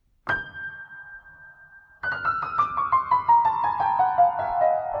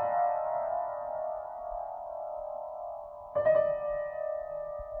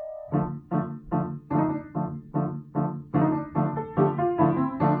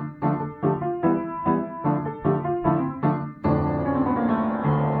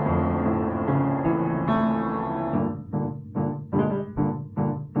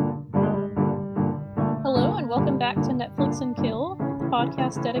back to Netflix and Kill, the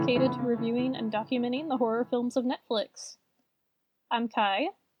podcast dedicated to reviewing and documenting the horror films of Netflix. I'm Kai.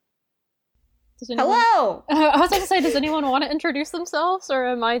 Hello! I was going to say, does anyone want to introduce themselves, or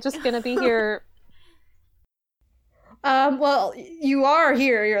am I just going to be here? Well, you are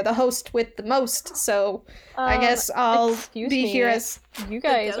here. You're the host with the most, so I guess I'll be here as... You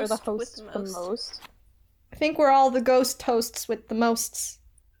guys are the hosts with the most. I think we're all the ghost hosts with the mosts.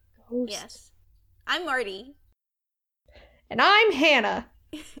 Ghost. Yes. I'm Marty. And I'm Hannah.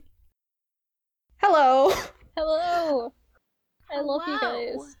 Hello. Hello. I love you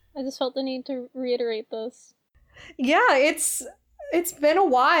guys. I just felt the need to reiterate this. Yeah, it's been a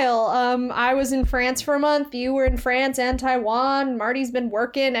while. I was in France for a month. You were in France and Taiwan. Marty's been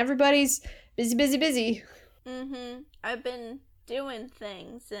working. Everybody's busy. Mm-hmm. I've been doing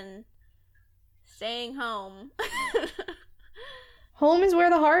things and staying home. Home is where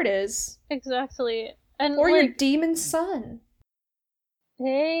the heart is. Exactly. And or your demon son.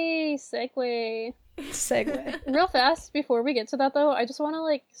 Hey, segue. Real fast, before we get to that though, I just want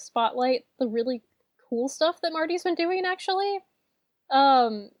to spotlight the really cool stuff that Marty's been doing, actually.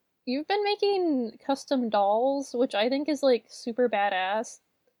 You've been making custom dolls, which I think is super badass.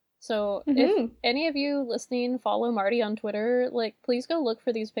 So if any of you listening follow Marty on Twitter, please go look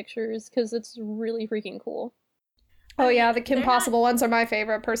for these pictures, because it's really freaking cool. Oh yeah, the Kim Possible ones are my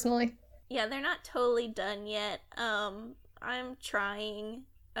favorite, personally. Yeah, they're not totally done yet. I'm trying.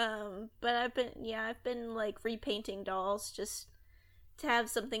 But I've been repainting dolls just to have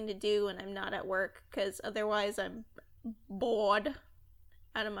something to do when I'm not at work, because otherwise I'm bored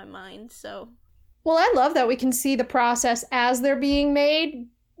out of my mind, so. Well, I love that we can see the process as they're being made,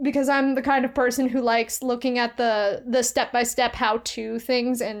 because I'm the kind of person who likes looking at the step-by-step how-to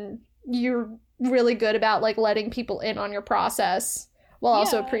things, and you're really good about letting people in on your process while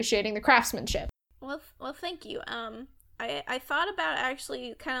also appreciating the craftsmanship. Well, thank you. I thought about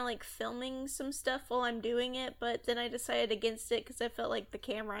actually kind of filming some stuff while I'm doing it, but then I decided against it because I felt like the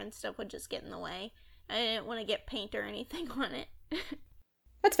camera and stuff would just get in the way. I didn't want to get paint or anything on it.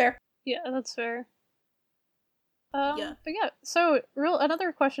 That's fair. Yeah, that's fair. But yeah, so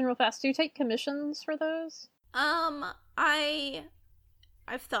another question real fast. Do you take commissions for those? I've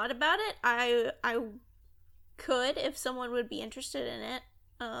thought about it. I could if someone would be interested in it.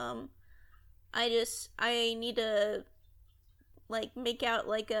 I need to make out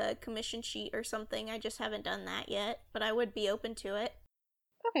a commission sheet or something. I just haven't done that yet, but I would be open to it.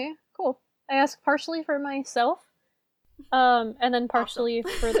 Okay, cool. I ask partially for myself, and then partially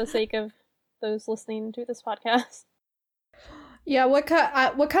for the sake of those listening to this podcast. Yeah, what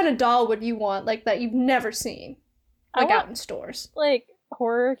kind of doll would you want, that you've never seen, out in stores?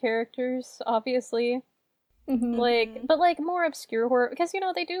 Horror characters, obviously. Mm-hmm. But more obscure horror, because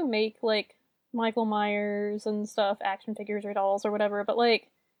they do make Michael Myers and stuff, action figures or dolls or whatever, but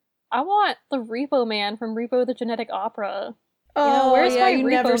I want the Repo Man from Repo the Genetic Opera. Oh, where's my you Repo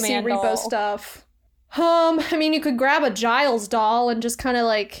never Man see Repo doll? stuff. You could grab a Giles doll and just kind of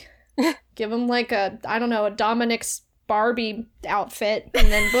give him a Dominix Barbie outfit, and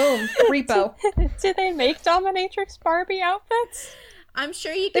then boom, Repo. Do they make Dominatrix Barbie outfits? I'm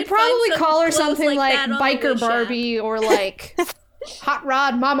sure you could. They probably find call her something like Biker Barbie or Hot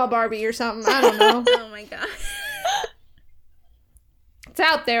Rod Mama Barbie or something. I don't know. Oh my god. It's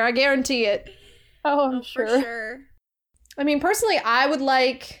out there, I guarantee it. Oh, I'm sure. For sure. Personally, I would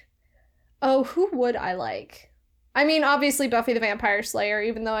who would I like? Obviously Buffy the Vampire Slayer,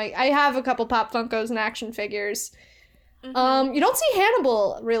 even though I have a couple Pop Funkos and action figures. Mm-hmm. You don't see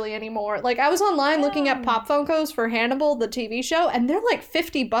Hannibal really anymore. I was online looking at Pop Funkos for Hannibal, the TV show, and they're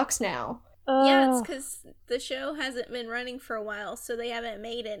 $50 now. Yeah, it's because the show hasn't been running for a while, so they haven't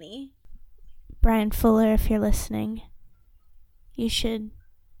made any. Brian Fuller, if you're listening, you should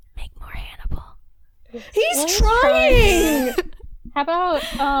make more Hannibal. He's trying! How about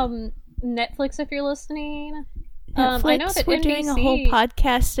Netflix, if you're listeing? Netflix, I know that we're NBC... doing a whole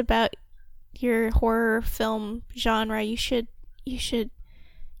podcast about your horror film genre. You should do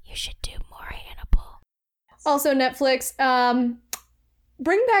more Hannibal. Also, Netflix,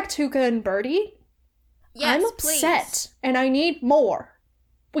 bring back Tuca and Birdie. Yes, I'm upset, and I need more.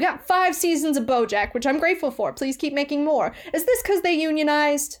 We got 5 seasons of BoJack, which I'm grateful for. Please keep making more. Is this because they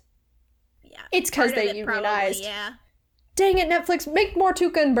unionized? Yeah. It's because they unionized. Probably, yeah. Dang it, Netflix, make more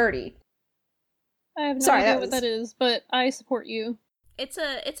Tuca and Birdie. I have no idea what that is, but I support you. It's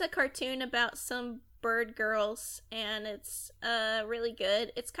a cartoon about some bird girls, and it's really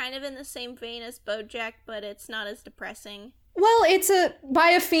good. It's kind of in the same vein as BoJack, but it's not as depressing. Well, it's by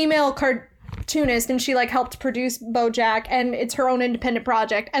a female cartoonist, and she helped produce BoJack, and it's her own independent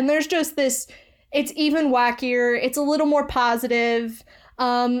project. And there's just this It's even wackier. It's a little more positive.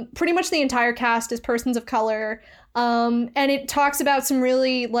 Pretty much the entire cast is persons of color. And it talks about some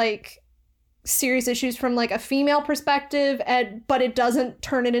really like serious issues from like a female perspective, but it doesn't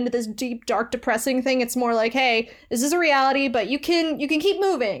turn it into this deep, dark, depressing thing. It's more like, hey, this is a reality, but you can keep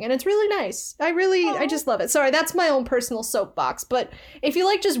moving, and it's really nice. I just love it. Sorry, that's my own personal soapbox, but if you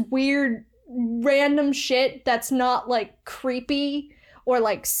like just weird, random shit that's not like creepy or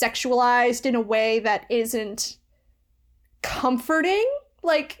like sexualized in a way that isn't comforting,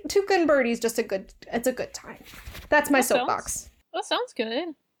 like Tuca and Birdie's just a good time. That's my soapbox. That sounds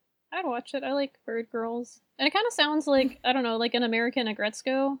good. I'd watch it. I like Bird Girls. And it kind of sounds like, I don't know, like an American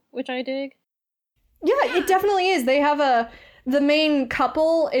Agretzko, which I dig. Yeah, it definitely is. They have the main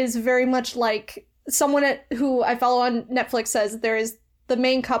couple is very much like someone who I follow on Netflix says there is the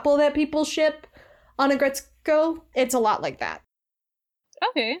main couple that people ship on Agretzko. It's a lot like that.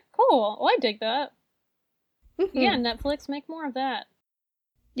 Okay, cool. Well, I dig that. Mm-hmm. Yeah, Netflix, make more of that.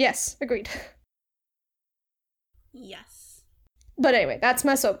 Yes, agreed. Yes. But anyway, that's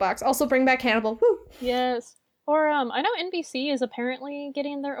my soapbox. Also bring back Hannibal. Woo! Yes. Or, I know NBC is apparently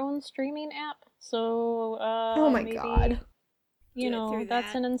getting their own streaming app, so, oh my maybe, god. You know,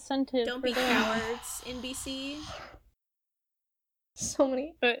 that's an incentive Don't for be them. cowards, NBC. So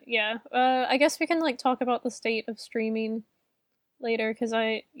many. But, yeah, I guess we can, like, talk about the state of streaming later, because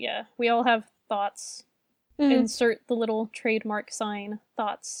we all have thoughts. Insert the little trademark sign.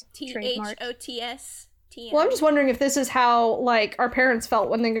 Thoughts. Trademark. THOTS. Well, I'm just wondering if this is how, like, our parents felt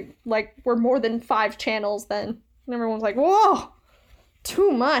when they, like, were more than 5 channels then. And everyone's like, whoa!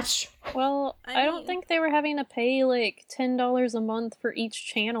 Too much! Well, I don't think they were having to pay, like, $10 a month for each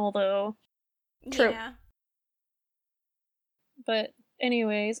channel, though. True. Yeah. But,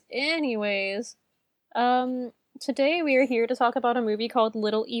 anyways, today we are here to talk about a movie called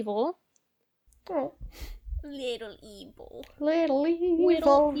Little Evil. Oh. Little Evil. Little Evil.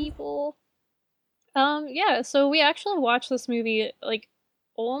 Little Evil. Yeah, so we actually watched this movie, like,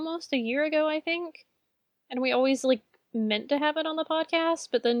 almost a year ago, I think. And we always, like, meant to have it on the podcast,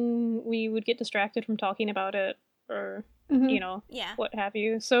 but then we would get distracted from talking about it, or, you know, what have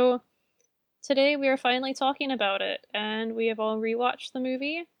you. So, today we are finally talking about it, and we have all rewatched the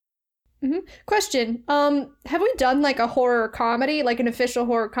movie. Question, have we done, like, a horror comedy, like an official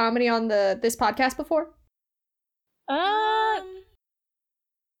horror comedy on this podcast before?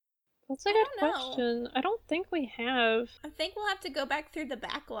 That's a good question. I don't think we have. I think we'll have to go back through the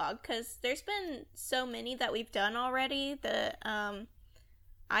backlog, because there's been so many that we've done already that,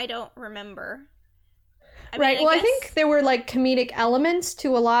 I don't remember. I think there were, like, comedic elements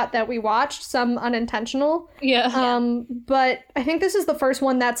to a lot that we watched, some unintentional. Yeah. But I think this is the first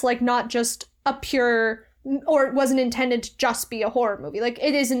one that's, like, not just a pure, or it wasn't intended to just be a horror movie. Like,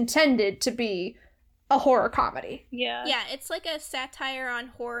 it is intended to be a horror comedy. Yeah. Yeah, it's like a satire on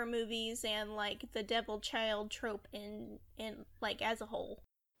horror movies and like the devil child trope in like as a whole.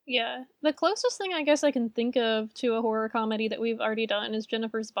 Yeah. The closest thing I guess I can think of to a horror comedy that we've already done is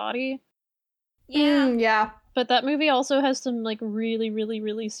Jennifer's Body. Yeah. Yeah. But that movie also has some like really, really,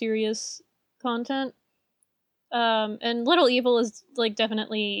 really serious content. And Little Evil is like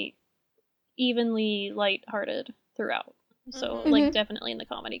definitely evenly lighthearted throughout. So like definitely in the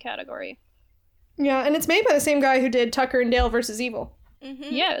comedy category. Yeah, and it's made by the same guy who did Tucker and Dale versus Evil.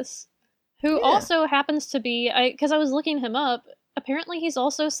 Yes. Who also happens to be, because I was looking him up, apparently he's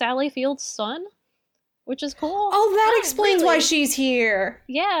also Sally Field's son, which is cool. Oh, that explains why she's here.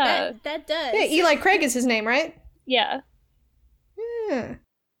 Yeah. That does. Yeah, Eli Craig is his name, right? Yeah. Yeah.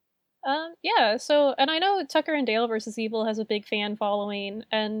 Yeah, so, and I know Tucker and Dale versus Evil has a big fan following,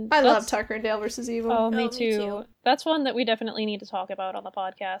 and I love Tucker and Dale versus Evil. Oh, me too. That's one that we definitely need to talk about on the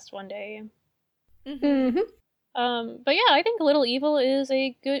podcast one day. But yeah, I think Little Evil is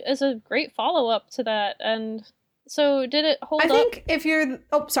a great follow-up to that, and so did it hold up? I think if you're...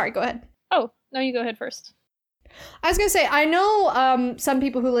 Oh, sorry, go ahead. Oh, no, you go ahead first. I was gonna say, I know some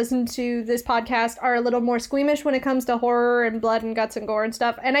people who listen to this podcast are a little more squeamish when it comes to horror and blood and guts and gore and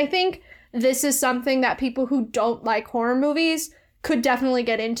stuff, and I think this is something that people who don't like horror movies could definitely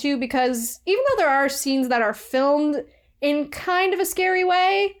get into, because even though there are scenes that are filmed in kind of a scary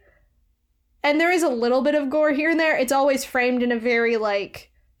way, and there is a little bit of gore here and there, it's always framed in a very, like,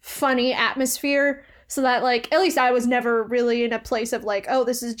 funny atmosphere, so that, like, at least I was never really in a place of, like, oh,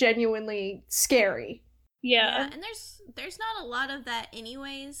 this is genuinely scary. Yeah. And there's not a lot of that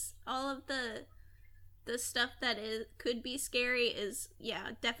anyways. All of the stuff that could be scary is,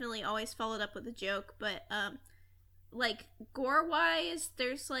 definitely always followed up with a joke, but, like, gore-wise,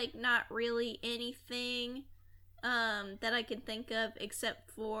 there's, like, not really anything, that I can think of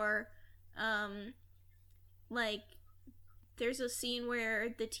except for Like, there's a scene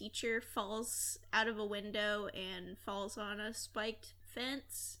where the teacher falls out of a window and falls on a spiked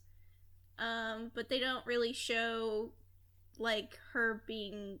fence. But they don't really show, like, her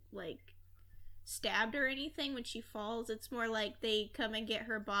being, like, stabbed or anything when she falls. It's more like they come and get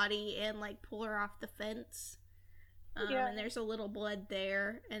her body and, like, pull her off the fence. And there's a little blood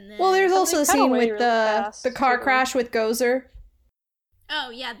there. And then Well, there's also the scene with really the car too. crash with Gozer. Oh,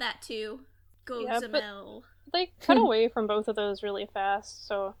 yeah, that too. Gozamel. They cut away from both of those really fast,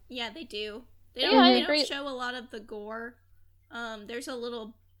 so... Yeah, they do. They Yeah, don't, I they agree. don't show a lot of the gore. There's a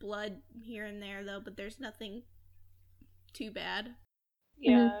little blood here and there, though, but there's nothing too bad.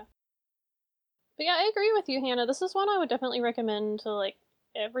 Yeah. But yeah, I agree with you, Hannah. This is one I would definitely recommend to, like,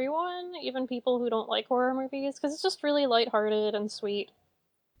 everyone, even people who don't like horror movies, because it's just really lighthearted and sweet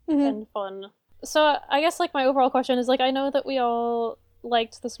and fun. So I guess, like, my overall question is, like, I know that we all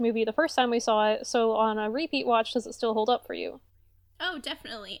liked this movie the first time we saw it, so on a repeat watch, does it still hold up for you? Oh,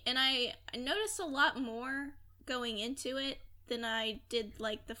 definitely. And I noticed a lot more going into it than I did,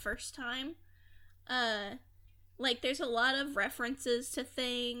 like, the first time. Like, there's a lot of references to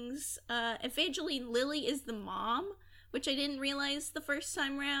things. Evangeline Lilly is the mom, which I didn't realize the first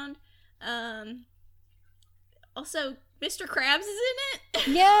time round. Also, Mr. Krabs is in it.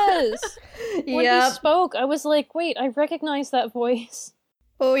 Yes! When Yep. he spoke, I was like, wait, I recognize that voice.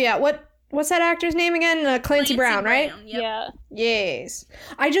 Oh yeah, what's that actor's name again? Clancy Brown, right? Yep. Yeah. Yes.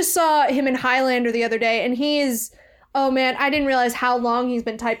 I just saw him in Highlander the other day, and he is... Oh man, I didn't realize how long he's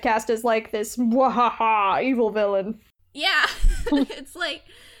been typecast as, like, this wahaha evil villain. Yeah. It's like...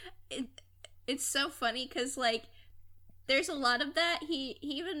 It's so funny, because, like, there's a lot of that. He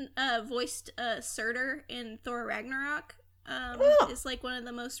even voiced Surtur in Thor Ragnarok. It's, like, one of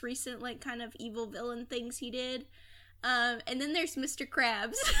the most recent, like, kind of evil villain things he did. And then there's Mr.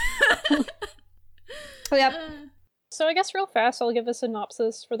 Krabs. Oh, yep. So I guess real fast, I'll give a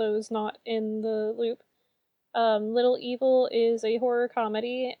synopsis for those not in the loop. Little Evil is a horror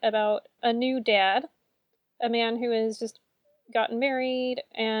comedy about a new dad, a man who has just gotten married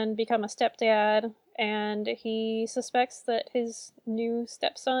and become a stepdad, and he suspects that his new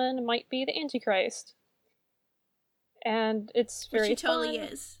stepson might be the Antichrist. And it's very Which he totally fun.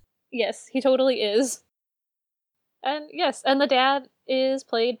 is. Yes, he totally is. And yes, and the dad is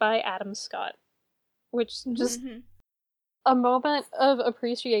played by Adam Scott, which just Mhm. a moment of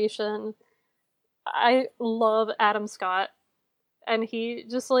appreciation. I love Adam Scott, and he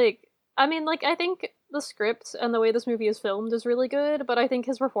just, like, I mean, like, I think the script and the way this movie is filmed is really good, but I think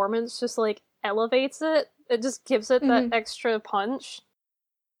his performance just, like, elevates it. It just gives it that extra punch.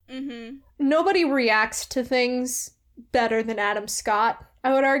 Mm-hmm. Nobody reacts to things better than Adam Scott,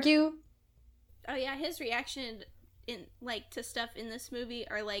 I would argue. Oh yeah, his reaction in like to stuff in this movie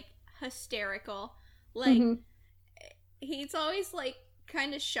are like hysterical. Like he's always like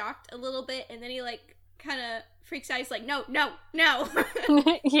kind of shocked a little bit, and then he like kind of freaks out. He's like, no.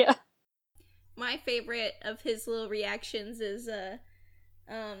 Yeah. My favorite of his little reactions is the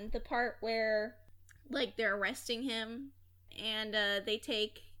part where like they're arresting him, and they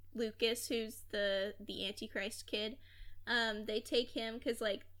take Lucas, who's the Antichrist kid. They take him because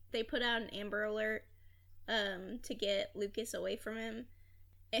like they put out an Amber Alert to get Lucas away from him,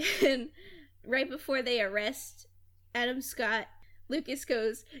 and right before they arrest Adam Scott, Lucas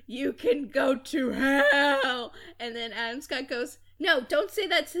goes, "You can go to hell," and then Adam Scott goes, "No, don't say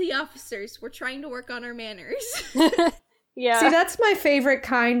that to the officers. We're trying to work on our manners." Yeah. See, that's my favorite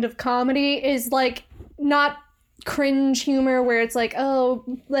kind of comedy, is like not cringe humor where it's like, oh,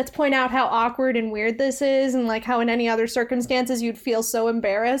 let's point out how awkward and weird this is, and like how in any other circumstances you'd feel so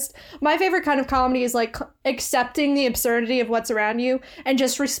embarrassed. My favorite kind of comedy is like accepting the absurdity of what's around you and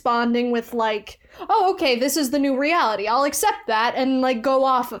just responding with like, oh, okay, this is the new reality. I'll accept that and like go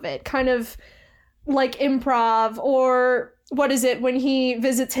off of it. Kind of like improv. Or what is it when he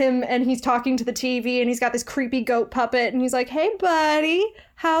visits him and he's talking to the TV and he's got this creepy goat puppet and he's like, hey buddy,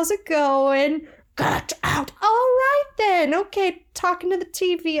 how's it going? Get out. All right then. Okay, talking to the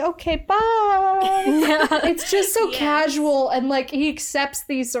TV. Okay, bye. It's just so casual, and like he accepts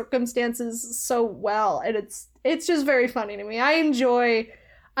these circumstances so well, and it's just very funny to me. I enjoy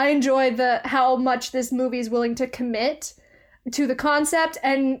the how much this movie is willing to commit to the concept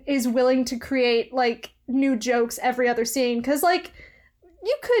and is willing to create like new jokes every other scene, because like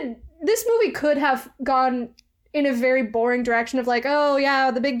this movie could have gone in a very boring direction of like, oh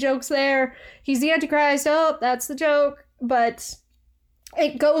yeah, the big joke's there, he's the Antichrist, oh, that's the joke. But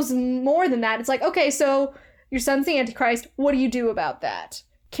it goes more than that. It's like, okay, so your son's the Antichrist, what do you do about that?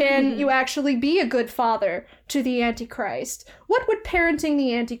 Can you actually be a good father to the Antichrist? What would parenting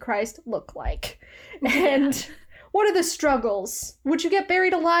the Antichrist look like? And what are the struggles? Would you get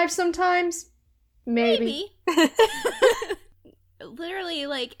buried alive sometimes? Maybe. Literally,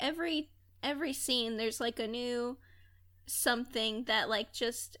 like, every scene, there's, like, a new something that, like,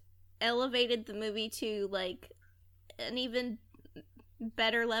 just elevated the movie to, like, an even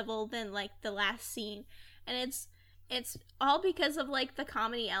better level than, like, the last scene. And it's all because of, like, the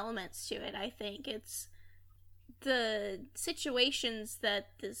comedy elements to it, I think. It's the situations that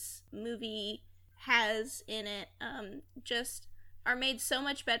this movie has in it just are made so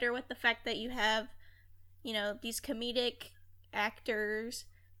much better with the fact that you have, you know, these comedic actors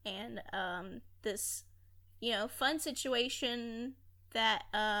and this, you know, fun situation that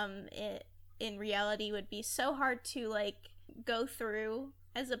in reality would be so hard to, like, go through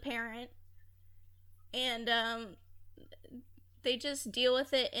as a parent. And they just deal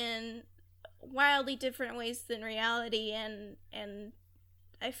with it in wildly different ways than reality, and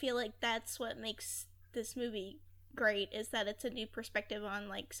I feel like that's what makes this movie great, is that it's a new perspective on,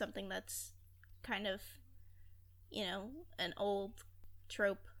 like, something that's kind of, you know, an old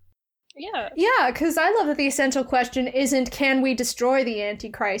trope. Yeah. Yeah, because I love that the essential question isn't can we destroy the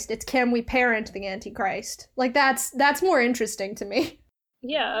Antichrist, it's can we parent the Antichrist. Like, that's more interesting to me.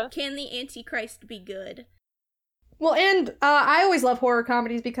 Yeah. Can the Antichrist be good? Well, and I always love horror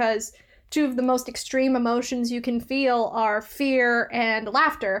comedies because two of the most extreme emotions you can feel are fear and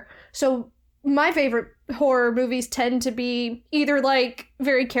laughter. So my favorite horror movies tend to be either, like,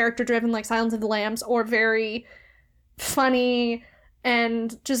 very character driven, like Silence of the Lambs, or very funny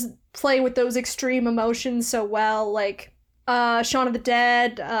and just play with those extreme emotions so well, like Shaun of the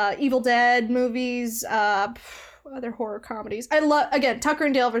Dead, Evil Dead movies, other horror comedies. I love, again, Tucker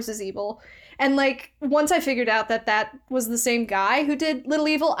and Dale versus Evil. And, like, once I figured out that that was the same guy who did Little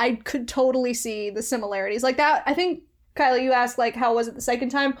Evil, I could totally see the similarities. Like, that, I think, Kyla, you asked, like, how was it the second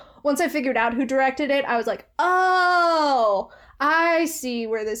time? Once I figured out who directed it, I was like, oh, I see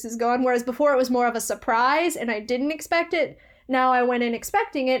where this is going. Whereas before it was more of a surprise and I didn't expect it. Now I went in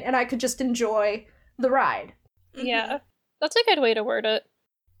expecting it and I could just enjoy the ride. Yeah. That's a good way to word it.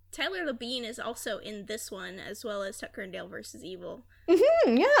 Tyler Labine is also in this one, as well as Tucker and Dale versus Evil.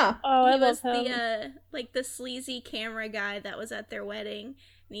 Yeah. Oh, I He love was him. the like the sleazy camera guy that was at their wedding,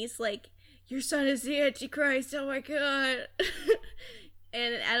 and he's like, "Your son is the Antichrist! Oh my god!"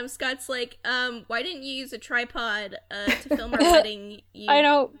 And Adam Scott's like, "Why didn't you use a tripod to film our wedding?" You I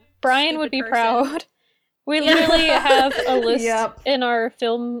know, Brian would stupid be person." proud. We literally have a list Yep. in our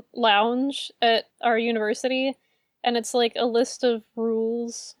film lounge at our university, and it's like a list of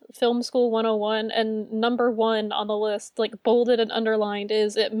rules, Film School 101, and number 1 on the list, like bolded and underlined,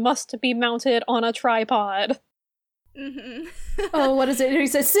 is it must be mounted on a tripod. Oh, what is it? He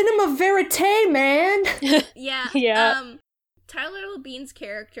says, cinema verite, man! Yeah. Yeah. Tyler Labine's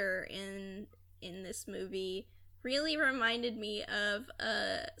character in this movie really reminded me of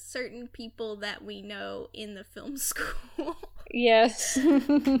certain people that we know in the film school. Yes.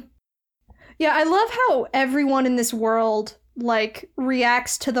 Yeah, I love how everyone in this world, like,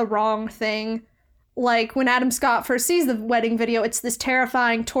 reacts to the wrong thing. Like, when Adam Scott first sees the wedding video, it's this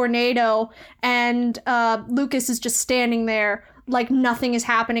terrifying tornado, and Lucas is just standing there like nothing is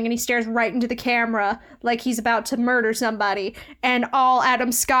happening, and he stares right into the camera like he's about to murder somebody. And all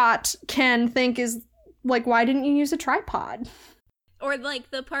Adam Scott can think is, like, why didn't you use a tripod? Or, like,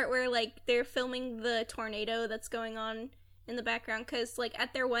 the part where, like, they're filming the tornado that's going on in the background, because, like,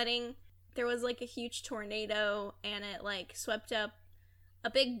 at their wedding, there was, like, a huge tornado, and it, like, swept up a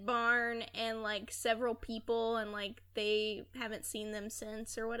big barn and, like, several people, and, like, they haven't seen them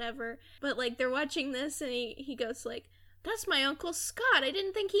since or whatever. But, like, they're watching this, and he goes, like, "That's my Uncle Scott. I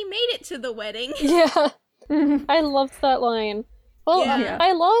didn't think he made it to the wedding." Yeah. I loved that line. Well, Yeah.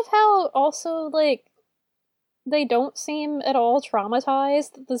 I love how also, like, they don't seem at all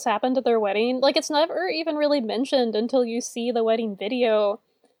traumatized that this happened at their wedding. Like, it's never even really mentioned until you see the wedding video.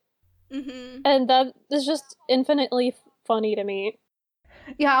 And that is just infinitely funny to me.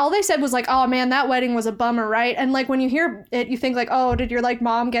 Yeah, all they said was, like, oh man, that wedding was a bummer, right? And, like, when you hear it, you think, like, oh, did your, like,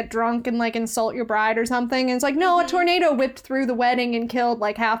 mom get drunk and, like, insult your bride or something? And it's like, no, a tornado whipped through the wedding and killed,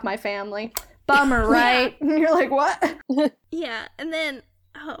 like, half my family. Bummer, right? And you're like, what? Yeah, and then,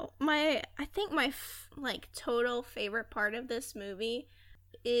 I think my, like, total favorite part of this movie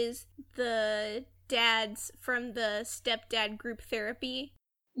is the dads from the stepdad group therapy.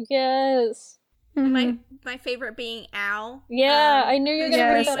 Yes. My favorite being Al. Yeah, I knew you were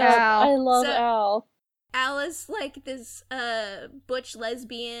gonna bring Yes, that up. Al. I love So- Al. Al is, like, this butch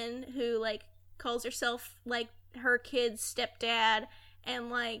lesbian who, like, calls herself, like, her kid's stepdad, and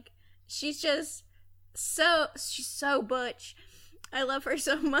like she's so butch. I love her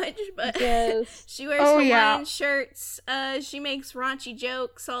so much, but Yes. she wears Hawaiian shirts. She makes raunchy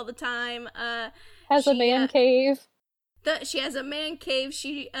jokes all the time. Has a man cave. She has a man cave.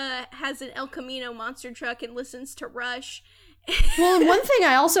 She has an El Camino monster truck and listens to Rush. Well, and one thing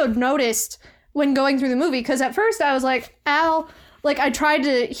I also noticed when going through the movie, because at first I was like, Al, like I tried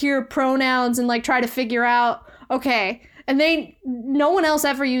to hear pronouns and like try to figure out, okay, and no one else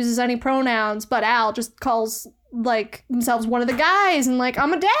ever uses any pronouns, but Al just calls like themselves one of the guys and like,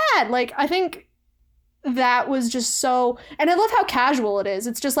 I'm a dad. Like, I think that was just so, and I love how casual it is.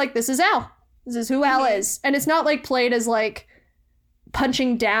 It's just like, this is Al. This is who Al is. And it's not like played as like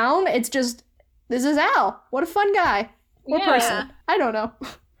punching down. It's just, this is Al. What a fun guy. Or person. I don't know.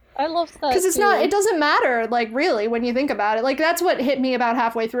 I love that. Because it doesn't matter, like, really, when you think about it. Like, that's what hit me about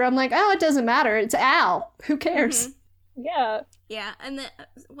halfway through. I'm like, oh, it doesn't matter. It's Al. Who cares? Yeah. Yeah, and then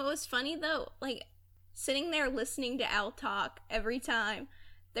what was funny, though, like, sitting there listening to Al talk every time,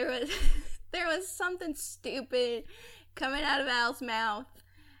 there was something stupid coming out of Al's mouth.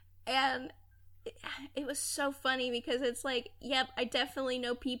 And it was so funny because it's like, yep, I definitely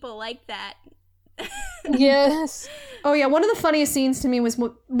know people like that. Yes. Oh yeah, one of the funniest scenes to me was,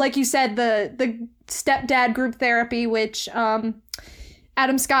 like you said, the stepdad group therapy, which Adam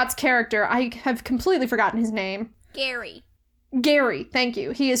Scott's character, I have completely forgotten his name. Gary, thank you.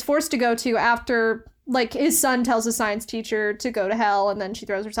 He is forced to go to after, like, his son tells his science teacher to go to hell, and then she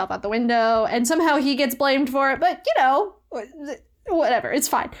throws herself out the window, and somehow he gets blamed for it, but, you know, whatever, it's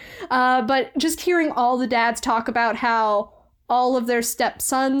fine. But just hearing all the dads talk about how all of their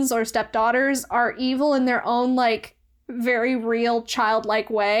stepsons or stepdaughters are evil in their own, like, very real childlike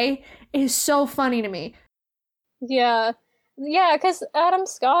way is so funny to me. Yeah. Yeah, because Adam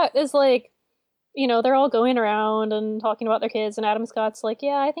Scott is like, you know, they're all going around and talking about their kids, and Adam Scott's like,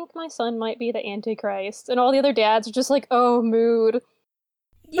 yeah, I think my son might be the Antichrist. And all the other dads are just like, oh, mood.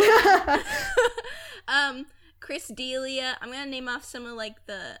 Yeah. Chris D'Elia. I'm gonna name off some of, like,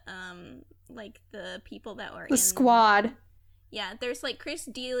 the people that were in the squad. Yeah, there's, like, Chris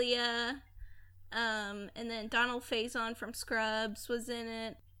D'Elia, and then Donald Faison from Scrubs was in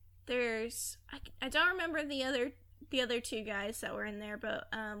it. There's, I don't remember the other two guys that were in there, but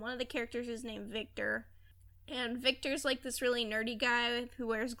one of the characters is named Victor. And Victor's, like, this really nerdy guy who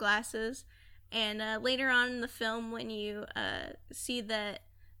wears glasses. And later on in the film, when you see that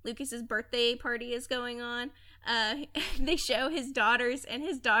Lucas's birthday party is going on, they show his daughters, and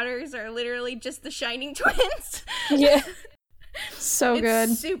his daughters are literally just the Shining twins. Yeah. So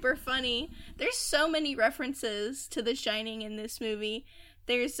good. It's super funny. There's so many references to The Shining in this movie.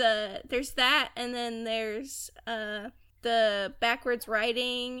 There's that, and then there's the backwards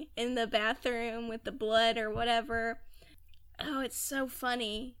writing in the bathroom with the blood or whatever. Oh, it's so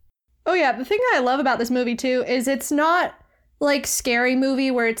funny. Oh yeah, the thing I love about this movie too is it's not like Scary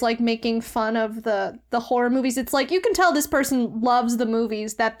Movie where it's like making fun of the horror movies. It's like you can tell this person loves the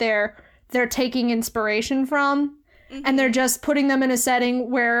movies that they're taking inspiration from. Mm-hmm. And they're just putting them in a setting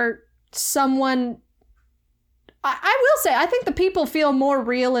where someone... I will say, I think the people feel more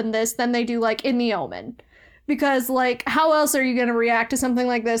real in this than they do, like, in The Omen. Because, like, how else are you going to react to something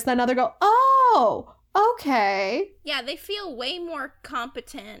like this than other go, oh, okay. Yeah, they feel way more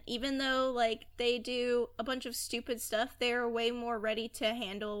competent. Even though, like, they do a bunch of stupid stuff, they're way more ready to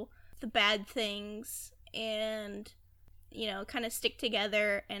handle the bad things and, you know, kind of stick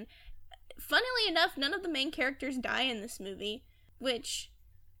together. And funnily enough, none of the main characters die in this movie, which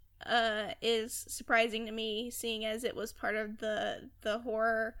is surprising to me, seeing as it was part of the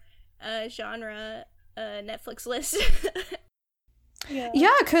horror genre Netflix list.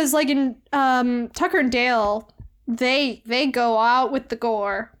 Yeah, because like in Tucker and Dale, they go out with the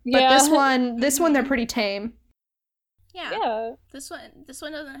gore, but this one they're pretty tame. Yeah. This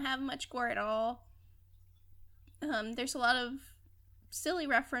one doesn't have much gore at all. There's a lot of silly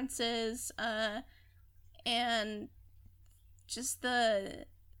references, and just the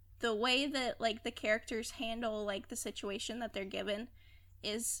way that, like, the characters handle, like, the situation that they're given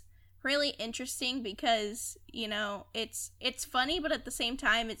is really interesting because, you know, it's funny, but at the same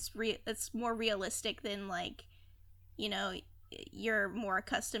time it's more realistic than, like, you know, you're more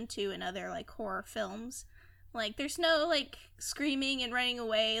accustomed to in other, like, horror films. Like, there's no, like, screaming and running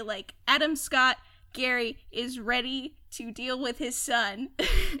away. Like, Adam Scott, Gary, is ready to deal with his son.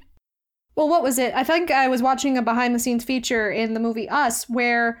 Well, what was it? I think I was watching a behind-the-scenes feature in the movie Us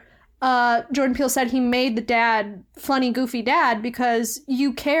where Jordan Peele said he made the dad funny, goofy dad because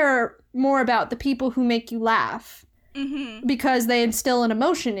you care more about the people who make you laugh. Mm-hmm. Because they instill an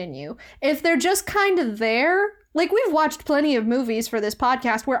emotion in you. If they're just kind of there, Like, we've watched plenty of movies for this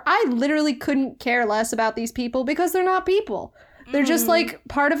podcast where I literally couldn't care less about these people because they're not people. They're just, like,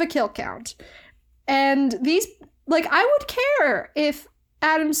 part of a kill count. And these, like, I would care if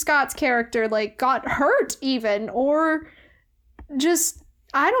Adam Scott's character, like, got hurt even, or just,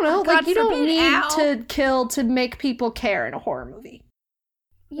 I don't know, like, you don't need to kill to make people care in a horror movie.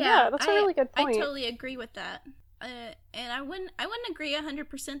 Yeah, that's a really good point. I totally agree with that. And I wouldn't agree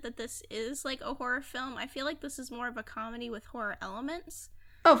 100% that this is like a horror film. I feel like this is more of a comedy with horror elements.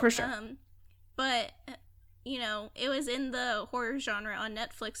 Oh, for sure. But you know, it was in the horror genre on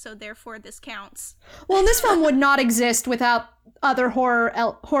Netflix, so therefore this counts. Well, this film would not exist without other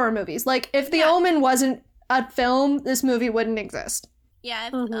horror movies. Like, if The Omen wasn't a film, this movie wouldn't exist. Yeah,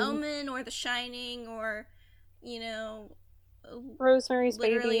 if The Omen or The Shining or, you know, Rosemary's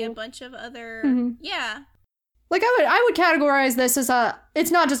literally Baby, a bunch of other yeah. Like, I would categorize this as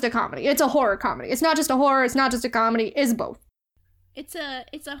it's not just a comedy, it's a horror comedy. It's not just a horror, it's not just a comedy, it's both. It's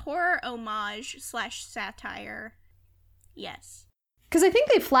a horror homage / satire. Yes. Because I think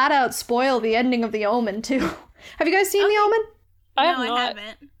they flat out spoil the ending of The Omen, too. Have you guys seen The Omen? I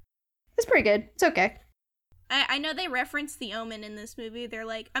haven't. It's pretty good. It's okay. I know they reference The Omen in this movie. They're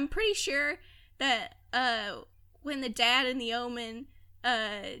like, I'm pretty sure that when the dad in The Omen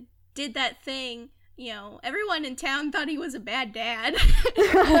did that thing, you know, everyone in town thought he was a bad dad.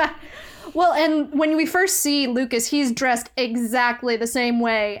 Well, and when we first see Lucas, he's dressed exactly the same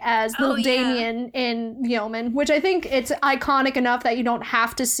way as little Damien in The Omen, which I think it's iconic enough that you don't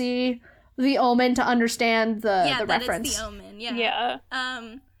have to see The Omen to understand the reference. It's The Omen, yeah.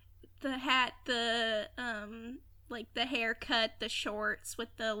 Yeah. The hat, the like the haircut, the shorts with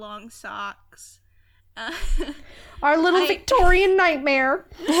the long socks. Our little Victorian nightmare.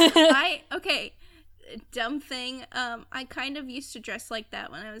 Okay. Dumb thing. I kind of used to dress like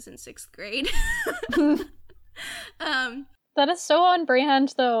that when I was in 6th grade. That is so on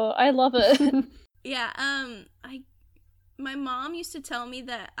brand, though. I love it. Yeah. My mom used to tell me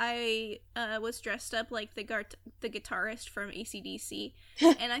that I was dressed up like the guitarist from AC/DC,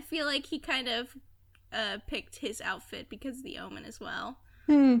 and I feel like he kind of picked his outfit because of The Omen as well.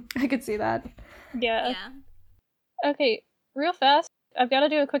 I could see that. Yeah. Okay, real fast. I've got to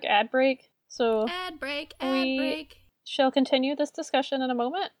do a quick ad break. So ad break. Shall continue this discussion in a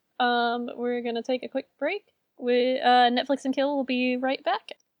moment. We're gonna take a quick break. Netflix and Kill will be right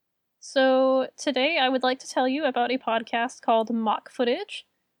back. So today I would like to tell you about a podcast called Mock Footage.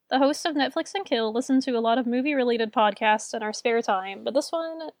 The hosts of Netflix and Kill listen to a lot of movie-related podcasts in our spare time, but this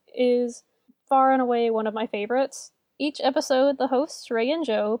one is far and away one of my favorites. Each episode, the hosts, Ray and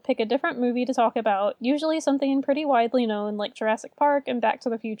Joe, pick a different movie to talk about, usually something pretty widely known like Jurassic Park and Back to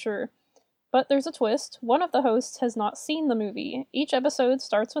the Future. But there's a twist. One of the hosts has not seen the movie. Each episode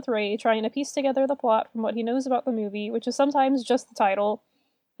starts with Ray trying to piece together the plot from what he knows about the movie, which is sometimes just the title.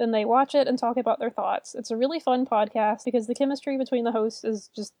 Then they watch it and talk about their thoughts. It's a really fun podcast because the chemistry between the hosts is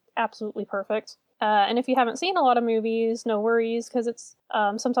just absolutely perfect. And if you haven't seen a lot of movies, no worries, because it's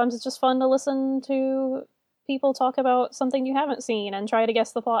sometimes it's just fun to listen to people talk about something you haven't seen and try to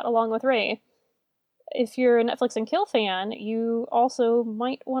guess the plot along with Ray. If you're a Netflix and Kill fan, you also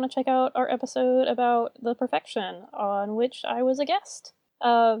might want to check out our episode about The Perfection, on which I was a guest.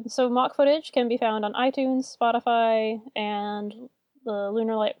 So Mock Footage can be found on iTunes, Spotify, and the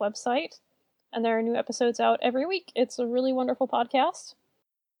Lunar Light website, and there are new episodes out every week. It's a really wonderful podcast.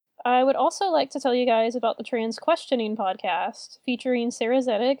 I would also like to tell you guys about the Trans Questioning podcast, featuring Sarah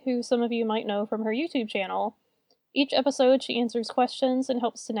Zedek, who some of you might know from her YouTube channel. Each episode, she answers questions and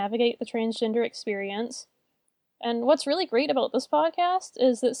helps to navigate the transgender experience. And what's really great about this podcast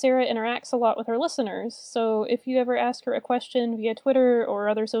is that Sarah interacts a lot with her listeners, so if you ever ask her a question via Twitter or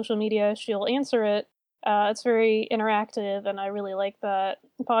other social media, she'll answer it. It's very interactive, and I really like that.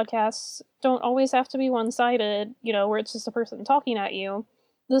 Podcasts don't always have to be one-sided, you know, where it's just a person talking at you.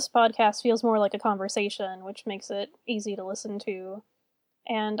 This podcast feels more like a conversation, which makes it easy to listen to.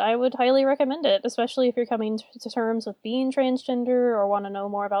 And I would highly recommend it, especially if you're coming to terms with being transgender or want to know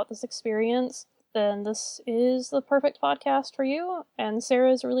more about this experience. Then this is the perfect podcast for you, and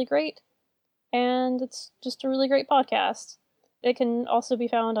Sarah's really great, and it's just a really great podcast. It can also be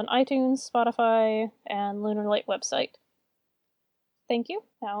found on iTunes, Spotify, and Lunar Light website. Thank you.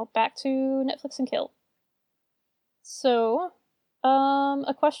 Now back to Netflix and Kill. So,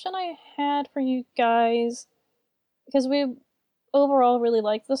 a question I had for you guys, because we overall really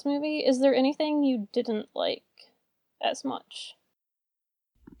liked this movie, is there anything you didn't like as much?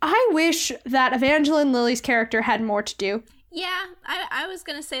 I wish that Evangeline Lilly's character had more to do. Yeah, I was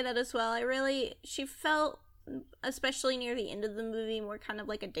gonna say that as well. She felt, especially near the end of the movie, more kind of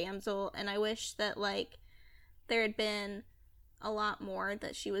like a damsel, and I wish that, like, there had been a lot more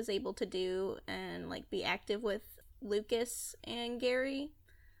that she was able to do and like be active with Lucas and Gary.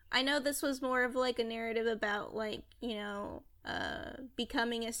 I know this was more of like a narrative about like, you know,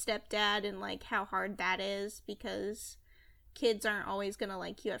 becoming a stepdad and like how hard that is, because kids aren't always gonna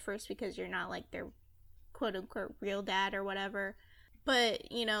like you at first because you're not like their quote unquote real dad or whatever.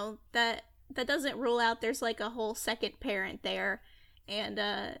 But, you know, that doesn't rule out there's like a whole second parent there. And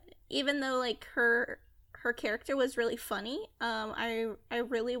even though like her character was really funny, I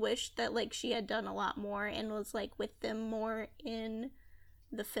really wish that like she had done a lot more and was like with them more in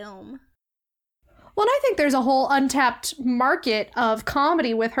the film. Well, and I think there's a whole untapped market of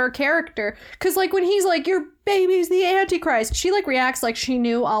comedy with her character. Because, like, when he's like, your baby's the Antichrist, she, like, reacts like she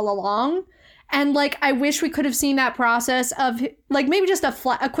knew all along. And, like, I wish we could have seen that process of, like, maybe just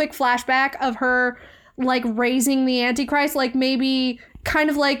a quick flashback of her, like, raising the Antichrist. Like, maybe kind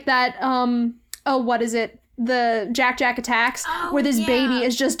of like that, what is it? The Jack Attacks, where this baby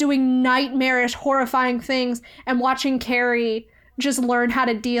is just doing nightmarish, horrifying things, and watching Carrie just learn how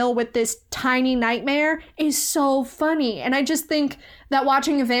to deal with this tiny nightmare is so funny. And I just think that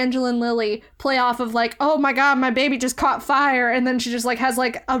watching Evangeline Lilly play off of like, oh my god, my baby just caught fire, and then she just like has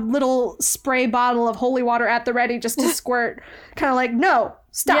like a little spray bottle of holy water at the ready just to squirt, kind of like, no,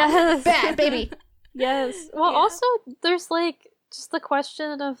 stop, yes. Bad baby. Yes. Well, also there's like just the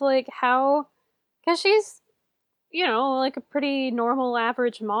question of like how, because she's, you know, like a pretty normal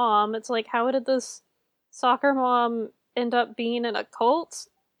average mom. It's like, how did this soccer mom end up being in a cult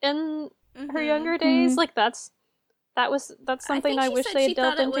in her younger days? Like that's something I wish they had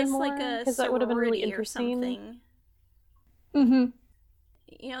delved into more, because that would have been really interesting. You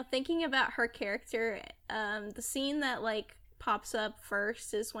know, thinking about her character, the scene that like pops up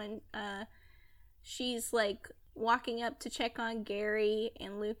first is when she's like walking up to check on Gary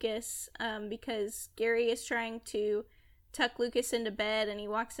and Lucas, because Gary is trying to tuck Lucas into bed, and he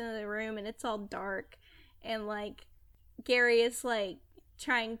walks into the room and it's all dark, and like Gary is like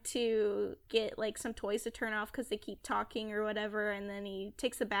trying to get like some toys to turn off because they keep talking or whatever, and then he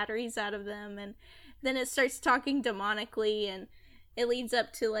takes the batteries out of them, and then it starts talking demonically, and it leads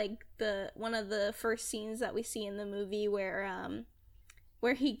up to like one of the first scenes that we see in the movie where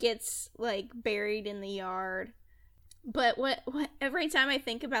he gets like buried in the yard. But what every time I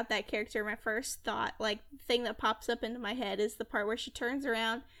think about that character, my first thought, like thing that pops up into my head, is the part where she turns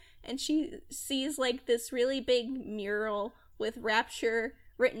around and she sees like this really big mural with Rapture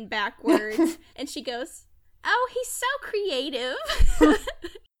written backwards, and she goes, oh, he's so creative.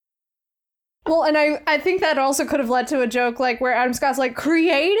 Well, and I think that also could have led to a joke like where Adam Scott's like,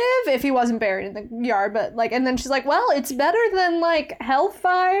 creative, if he wasn't buried in the yard, but like, and then she's like, well, it's better than like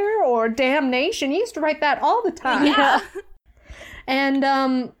Hellfire or Damnation. He used to write that all the time. Yeah. And,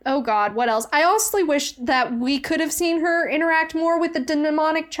 oh god, what else? I honestly wish that we could have seen her interact more with the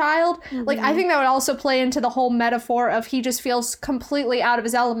demonic child. Mm-hmm. Like, I think that would also play into the whole metaphor of he just feels completely out of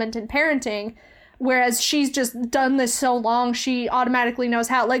his element in parenting, whereas she's just done this so long, she automatically knows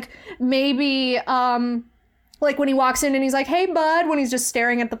how. Like, maybe, like when he walks in and he's like, hey, bud, when he's just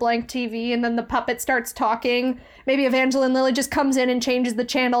staring at the blank TV and then the puppet starts talking, maybe Evangeline Lilly just comes in and changes the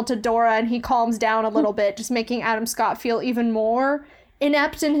channel to Dora and he calms down a little bit, just making Adam Scott feel even more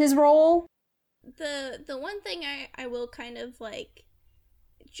inept in his role. The one thing I will kind of, like,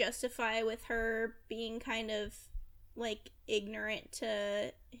 justify with her being kind of, like, ignorant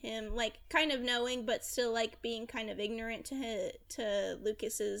to him, like, kind of knowing, but still, like, being kind of ignorant to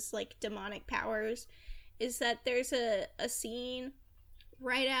Lucas's, like, demonic powers, is that there's a scene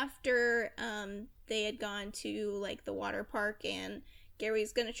right after they had gone to like the water park and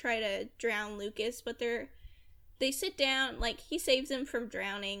Gary's gonna try to drown Lucas, but they sit down, like he saves him from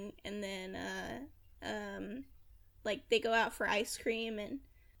drowning, and then like they go out for ice cream and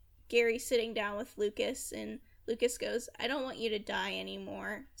Gary's sitting down with Lucas and Lucas goes, I don't want you to die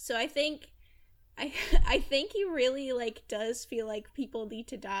anymore. So I think he really like does feel like people need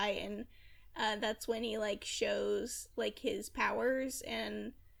to die, and that's when he like shows like his powers,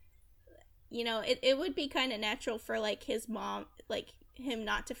 and you know it would be kind of natural for like his mom, like him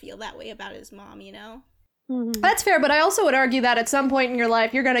not to feel that way about his mom, you know. Mm-hmm. That's fair, but I also would argue that at some point in your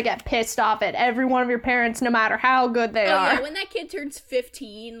life you're gonna get pissed off at every one of your parents, no matter how good they are. Yeah, when that kid turns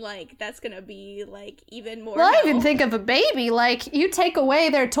 15, like that's gonna be like even more. Well, I even think of a baby, like you take away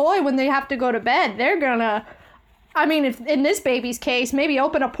their toy when they have to go to bed, they're gonna, I mean, if in this baby's case, maybe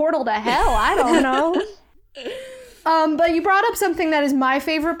open a portal to hell. I don't know. But you brought up something that is my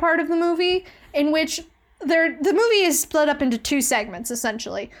favorite part of the movie, in which the movie is split up into two segments,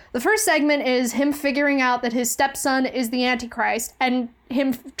 essentially. The first segment is him figuring out that his stepson is the Antichrist and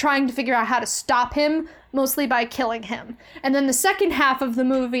him trying to figure out how to stop him, mostly by killing him. And then the second half of the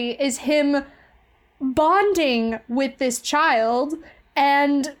movie is him bonding with this child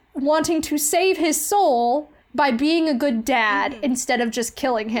and wanting to save his soul by being a good dad instead of just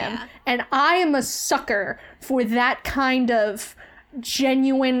killing him. Yeah. And I am a sucker for that kind of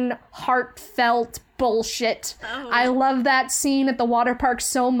genuine, heartfelt bullshit. Oh. I love that scene at the water park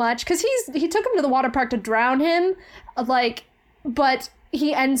so much because he took him to the water park to drown him, like, but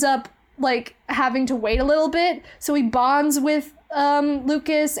he ends up like having to wait a little bit, so he bonds with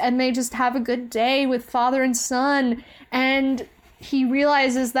Lucas and they just have a good day with father and son, and he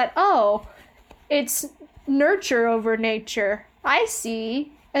realizes that, oh, it's nurture over nature. I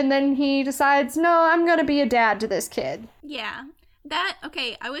see. And then he decides, no, I'm gonna be a dad to this kid. Yeah.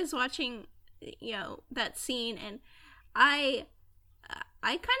 I was watching, that scene, and I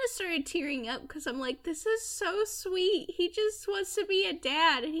kind of started tearing up because I'm like, this is so sweet. He just wants to be a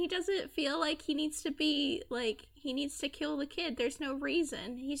dad, and he doesn't feel like he needs to be, like, he needs to kill the kid. There's no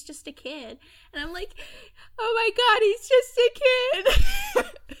reason. He's just a kid. And I'm like, oh my god, he's just a kid.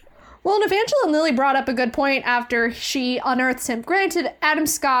 Well, and Evangeline Lilly brought up a good point after she unearths him. Granted, Adam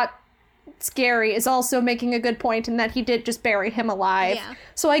Scott Scary is also making a good point in that he did just bury him alive. Yeah.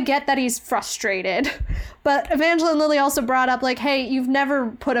 So I get that he's frustrated. But Evangeline Lilly also brought up, like, hey, you've never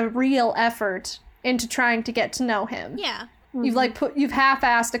put a real effort into trying to get to know him. Yeah. You've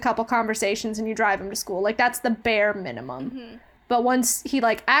half-assed a couple conversations and you drive him to school. Like, that's the bare minimum. Mm-hmm. But once he,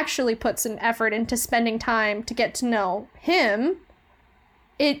 like, actually puts an effort into spending time to get to know him,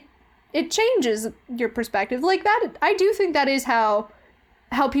 it changes your perspective. Like, that, I do think that is how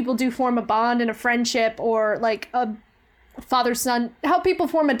people do form a bond and a friendship, or like a father-son, how people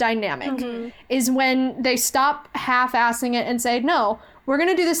form a dynamic is when they stop half-assing it and say, no, we're going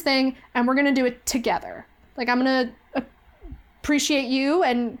to do this thing and we're going to do it together. Like, I'm going to appreciate you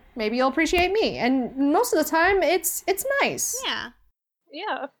and maybe you'll appreciate me. And most of the time it's nice. Yeah.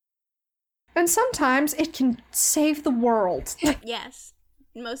 Yeah. And sometimes it can save the world. Yes.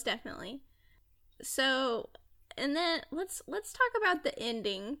 Most definitely. So, and then let's talk about the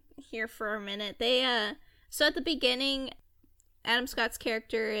ending here for a minute. So at the beginning, Adam Scott's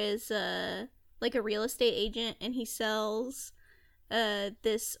character is like a real estate agent, and he sells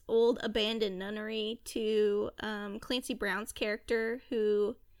this old abandoned nunnery to Clancy Brown's character,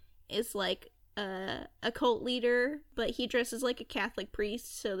 who is like a cult leader, but he dresses like a Catholic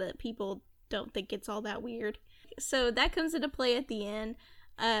priest so that people don't think it's all that weird. So that comes into play at the end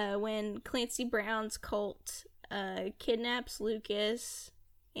when Clancy Brown's cult kidnaps Lucas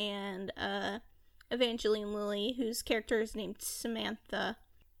and Evangeline Lilly, whose character is named Samantha.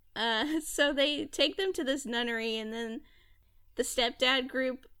 So they take them to this nunnery, and then the stepdad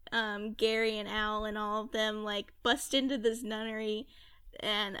group, Gary and Al and all of them, like, bust into this nunnery,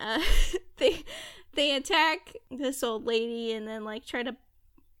 and they attack this old lady, and then, like, try to,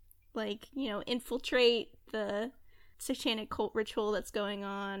 like, infiltrate the satanic cult ritual that's going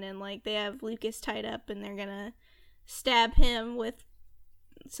on, and, like, they have Lucas tied up, and they're gonna stab him with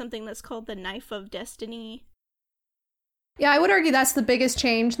something that's called the Knife of Destiny. Yeah, I would argue that's the biggest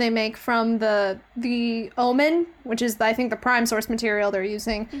change they make from the Omen, which is, I think, the prime source material they're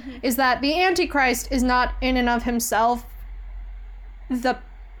using, is that the Antichrist is not in and of himself the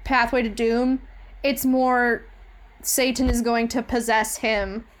pathway to doom. It's more Satan is going to possess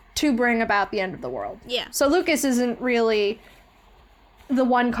him to bring about the end of the world. Yeah. So Lucas isn't really the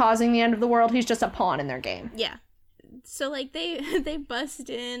one causing the end of the world. He's just a pawn in their game. Yeah. So, like, they bust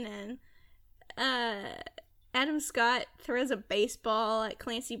in, and Adam Scott throws a baseball at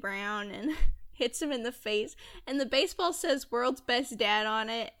Clancy Brown and hits him in the face, and the baseball says "World's Best Dad" on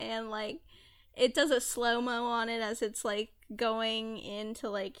it, and, like, it does a slow-mo on it as it's, like, going in to,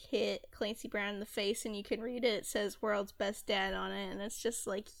 like, hit Clancy Brown in the face, and you can read it. It says "World's Best Dad" on it, and it's just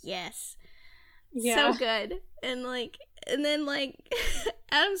like, yes. Yeah. So good. And then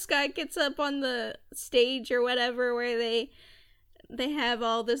Adam Scott gets up on the stage or whatever where they have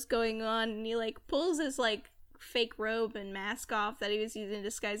all this going on, and he, like, pulls his, like, fake robe and mask off that he was using to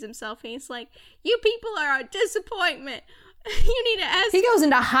disguise himself, and he's like, you people are a disappointment. You need to ask. He goes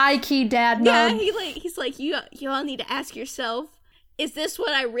into high-key dad mode. Yeah, he's like, you all need to ask yourself, is this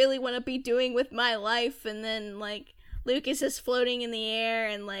what I really want to be doing with my life? And then, like, Lucas is floating in the air,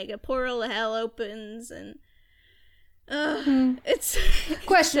 and, like, a portal to hell opens, and it's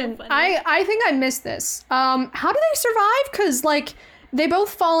Question. so funny. I think I missed this. How do they survive? Because, like, they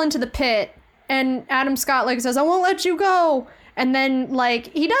both fall into the pit, and Adam Scott, like, says, I won't let you go. And then,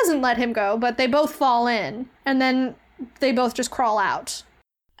 like, he doesn't let him go, but they both fall in. And then they both just crawl out.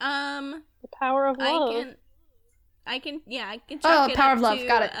 The power of love. I can chalk Oh, it power up of love, to,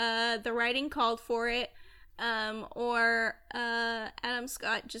 got it. The writing called for it, or Adam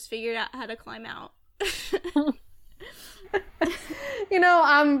Scott just figured out how to climb out. You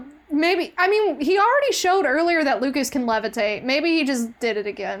know, maybe, I mean, he already showed earlier that Lucas can levitate. Maybe he just did it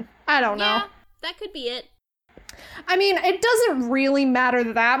again. I don't know. Yeah, that could be it. I mean, it doesn't really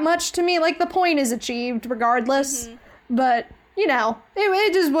matter that much to me. Like, the point is achieved regardless. But, you know,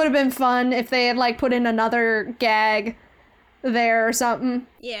 it just would have been fun if they had, like, put in another gag there or something.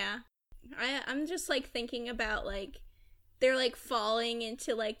 Yeah. I'm just, like, thinking about, like, they're, like, falling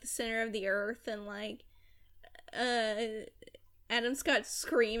into, like, the center of the earth, and, like, Adam Scott's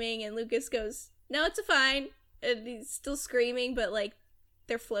screaming, and Lucas goes, "No, it's fine." And he's still screaming, but, like,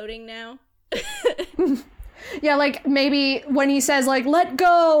 they're floating now. Yeah, like, maybe when he says, like, "Let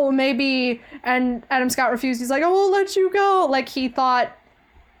go," maybe, and Adam Scott refused, he's like, "I won't let you go." Like, he thought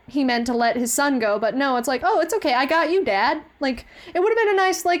he meant to let his son go, but no, it's like, "Oh, it's okay, I got you, Dad." Like, it would have been a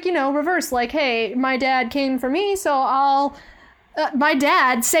nice, like, you know, reverse, like, "Hey, my dad came for me, so I'll... my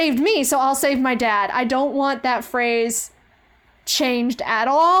dad saved me, so I'll save my dad." I don't want that phrase changed at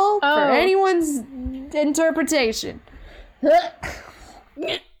all for anyone's interpretation.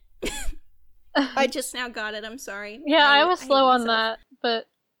 I just now got it, I'm sorry. Yeah, I was slow hate on myself. that,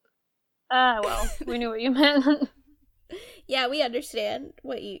 but well, we knew what you meant. Yeah, we understand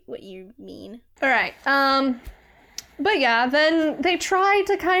what you mean. All right. But yeah, then they try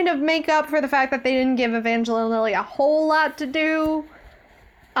to kind of make up for the fact that they didn't give Evangeline Lilly a whole lot to do,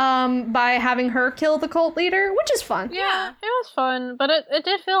 by having her kill the cult leader, which is fun. Yeah, it was fun, but it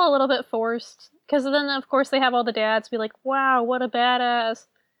did feel a little bit forced. Because then, of course, they have all the dads be like, "Wow, what a badass."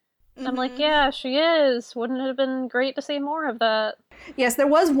 I'm like, yeah, she is. Wouldn't it have been great to see more of that? Yes, there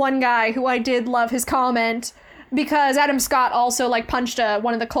was one guy who I did love his comment, because Adam Scott also, like, punched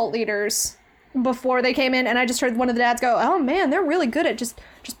one of the cult leaders before they came in, and I just heard one of the dads go, "Oh man, they're really good at just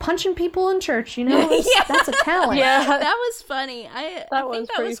punching people in church, you know? Yeah. That's a talent." Yeah. That was funny. I think that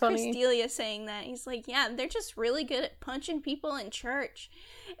pretty was funny. Chris D'Elia saying that. He's like, yeah, they're just really good at punching people in church.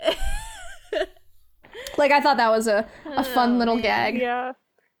 Like, I thought that was a fun little gag. Yeah.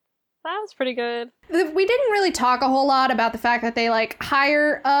 That was pretty good. We didn't really talk a whole lot about the fact that they, like,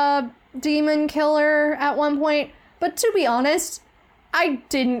 hire a demon killer at one point, but to be honest, I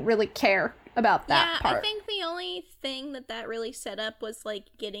didn't really care about that part. I think the only thing that really set up was, like,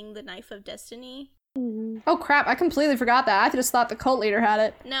 getting the Knife of Destiny. Oh crap, I completely forgot that. I just thought the cult leader had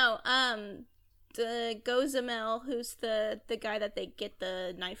it. No, the Gozamel, who's the guy that they get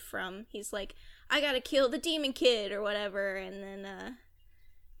the knife from, he's like, "I gotta kill the demon kid," or whatever, and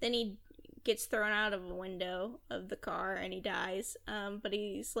then he gets thrown out of a window of the car and he dies. But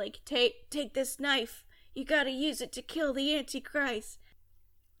he's like, take this knife. You gotta use it to kill the Antichrist.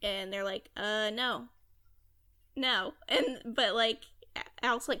 And they're like, no. But like,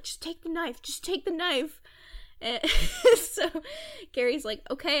 Al's like, just take the knife. And so Gary's like,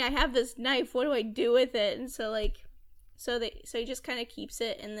 okay, I have this knife. What do I do with it? And so he just kind of keeps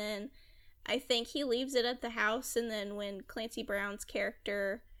it, and then I think he leaves it at the house, and then when Clancy Brown's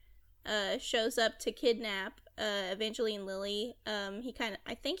character shows up to kidnap Evangeline Lilly,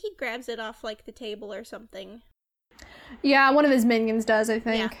 I think he grabs it off like the table or something. Yeah, one of his minions does, I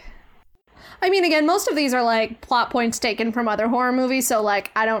think. Yeah. I mean, again, most of these are like plot points taken from other horror movies, so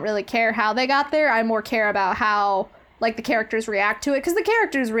like I don't really care how they got there. I more care about how like the characters react to it, because the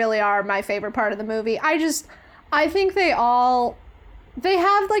characters really are my favorite part of the movie. I think they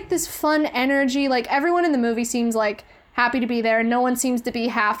have like this fun energy. Like, everyone in the movie seems like happy to be there, and no one seems to be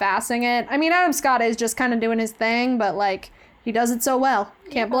half-assing it. I mean, Adam Scott is just kind of doing his thing, but like he does it so well.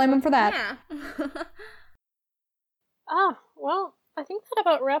 Can't blame him for that. Yeah. Well, I think that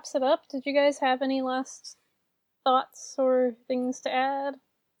about wraps it up. Did you guys have any last thoughts or things to add?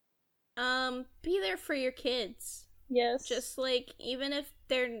 Be there for your kids. Yes. Just like, even if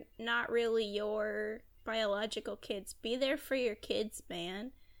they're not really your biological kids, be there for your kids,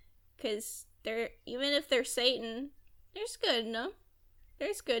 man. Because even if they're Satan, there's good in them.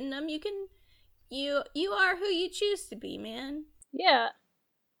 You are who you choose to be, man. Yeah.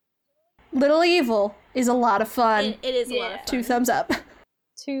 Little Evil is a lot of fun. It is a lot of fun. 2 thumbs up.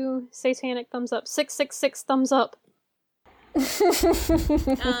 2 satanic thumbs up. 666 thumbs up.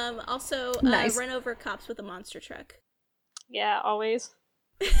 Also, nice. Run over cops with a monster truck. Yeah, always.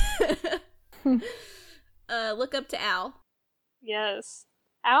 Look up to Al. Yes.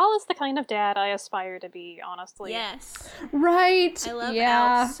 Al is the kind of dad I aspire to be, honestly. Yes. Right. I love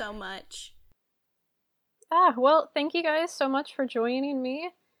Al so much. Well, thank you guys so much for joining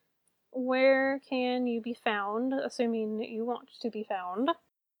me. Where can you be found, assuming you want to be found?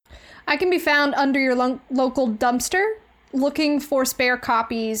 I can be found under your local dumpster looking for spare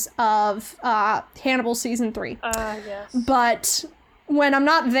copies of Hannibal Season 3. Yes. But when I'm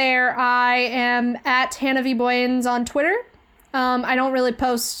not there, I am at Hannah V. Boyens on Twitter. I don't really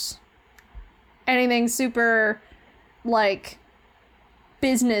post anything super, like,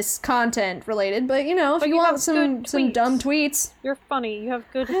 business content related, but you know, if you want some dumb tweets. You're funny. You have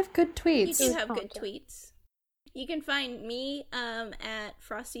good... I have good tweets. You do have good tweets. You can find me at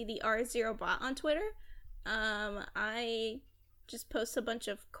Frosty the R0 bot on Twitter. I just post a bunch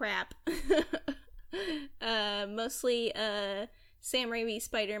of crap. Mostly Sam Raimi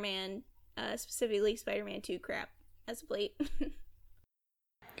Spider-Man, specifically Spider-Man 2 crap, as of late.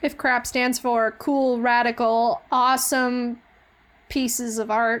 If crap stands for cool, radical, awesome pieces of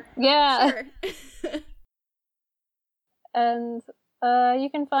art. Yeah. Sure. And you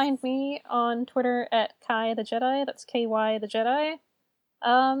can find me on Twitter at Kai the Jedi. That's KY the Jedi.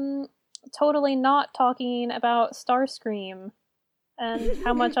 Totally not talking about Starscream and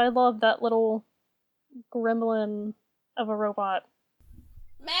how much I love that little gremlin of a robot.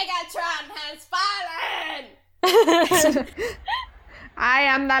 Megatron has fallen! I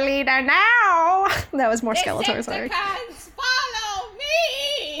am the leader now! That was more Skeletor, sorry. Decepticons, follow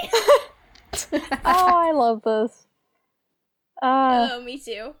me! Oh, I love this. Oh, me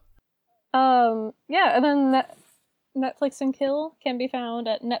too. Yeah, and then Netflix and Kill can be found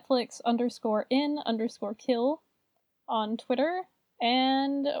at Netflix_in_kill on Twitter.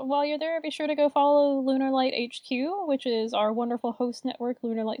 And while you're there, be sure to go follow Lunarlight HQ, which is our wonderful host network,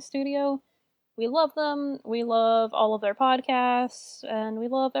 Lunarlight Studio. We love them. We love all of their podcasts, and we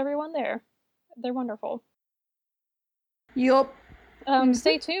love everyone there. They're wonderful. Yup.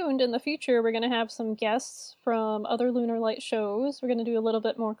 Stay tuned. In the future, we're going to have some guests from other Lunar Light shows. We're going to do a little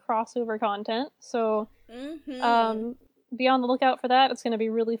bit more crossover content. So, be on the lookout for that. It's going to be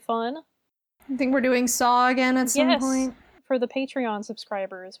really fun. I think we're doing Saw again at some point. For the Patreon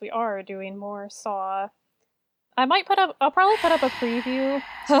subscribers, we are doing more Saw. I'll probably put up a preview.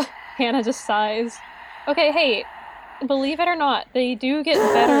 Hannah just sighs. Okay, hey, believe it or not, they do get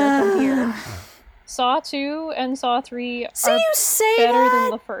better from here. Saw 2 and Saw 3 are better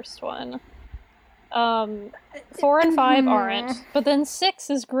than the first one. 4 and 5 aren't, but then 6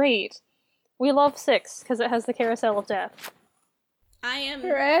 is great. We love 6 because it has the Carousel of Death. I am,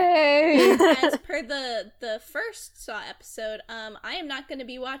 Hooray! as per the first Saw episode, I am not going to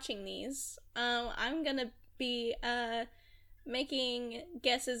be watching these. I'm going to be making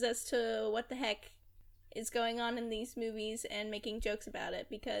guesses as to what the heck is going on in these movies and making jokes about it,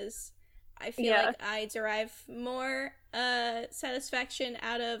 because I feel like I derive more satisfaction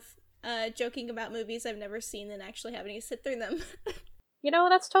out of joking about movies I've never seen than actually having to sit through them. You know,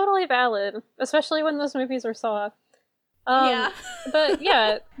 that's totally valid, especially when those movies are Saw. Yeah. But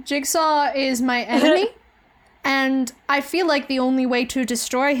yeah. Jigsaw is my enemy, and I feel like the only way to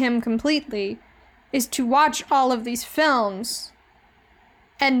destroy him completely is to watch all of these films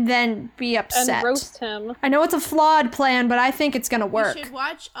and then be upset. And roast him. I know it's a flawed plan, but I think it's gonna work. You should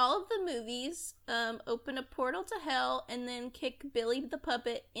watch all of the movies, open a portal to hell, and then kick Billy the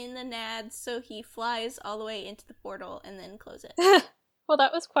Puppet in the nads so he flies all the way into the portal and then close it. Well,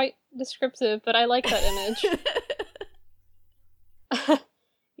 that was quite descriptive, but I like that image.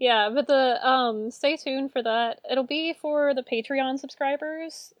 Yeah, but stay tuned for that. It'll be for the Patreon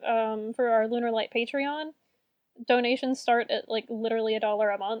subscribers, for our Lunar Light Patreon. Donations start at like literally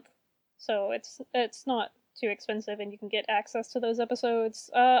 $1 a month, so it's not too expensive, and you can get access to those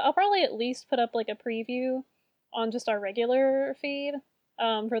episodes. I'll probably at least put up like a preview on just our regular feed,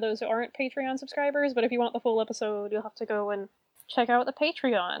 for those who aren't Patreon subscribers. But if you want the full episode, you'll have to go and check out the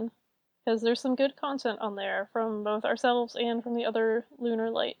Patreon, because there's some good content on there from both ourselves and from the other Lunar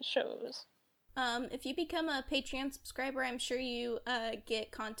Light shows. If you become a Patreon subscriber, I'm sure you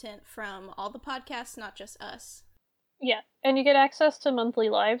get content from all the podcasts, not just us. Yeah, and you get access to monthly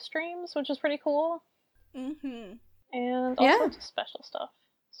live streams, which is pretty cool. Mm-hmm. And all sorts of special stuff.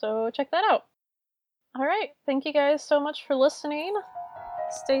 So check that out. Alright, thank you guys so much for listening.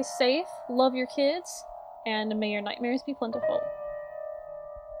 Stay safe, love your kids, and may your nightmares be plentiful.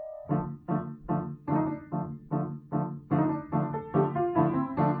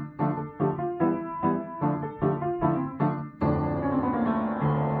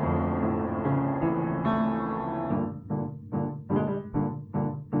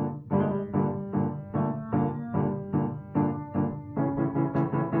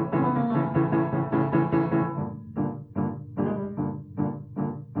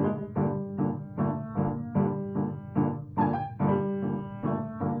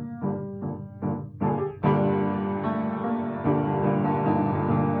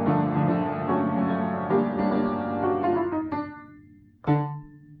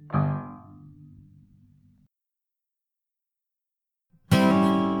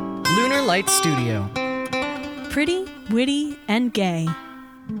 Lunar Light Studio. Pretty, witty, and gay.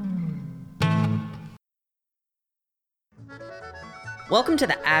 Welcome to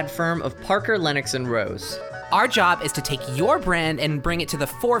the ad firm of Parker, Lennox, and Rose. Our job is to take your brand and bring it to the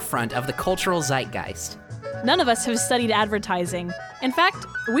forefront of the cultural zeitgeist. None of us have studied advertising. In fact,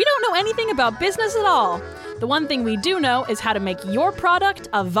 we don't know anything about business at all. The one thing we do know is how to make your product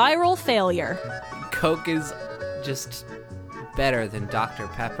a viral failure. Coke is just better than Dr.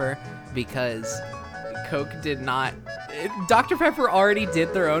 Pepper because Coke did not... Dr. Pepper already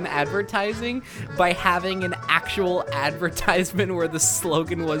did their own advertising by having an actual advertisement where the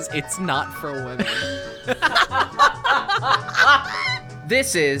slogan was, "It's not for women."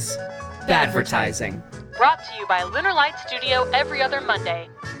 This is Badvertising. Brought to you by Lunar Light Studio every other Monday.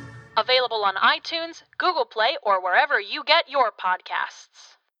 Available on iTunes, Google Play, or wherever you get your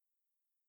podcasts.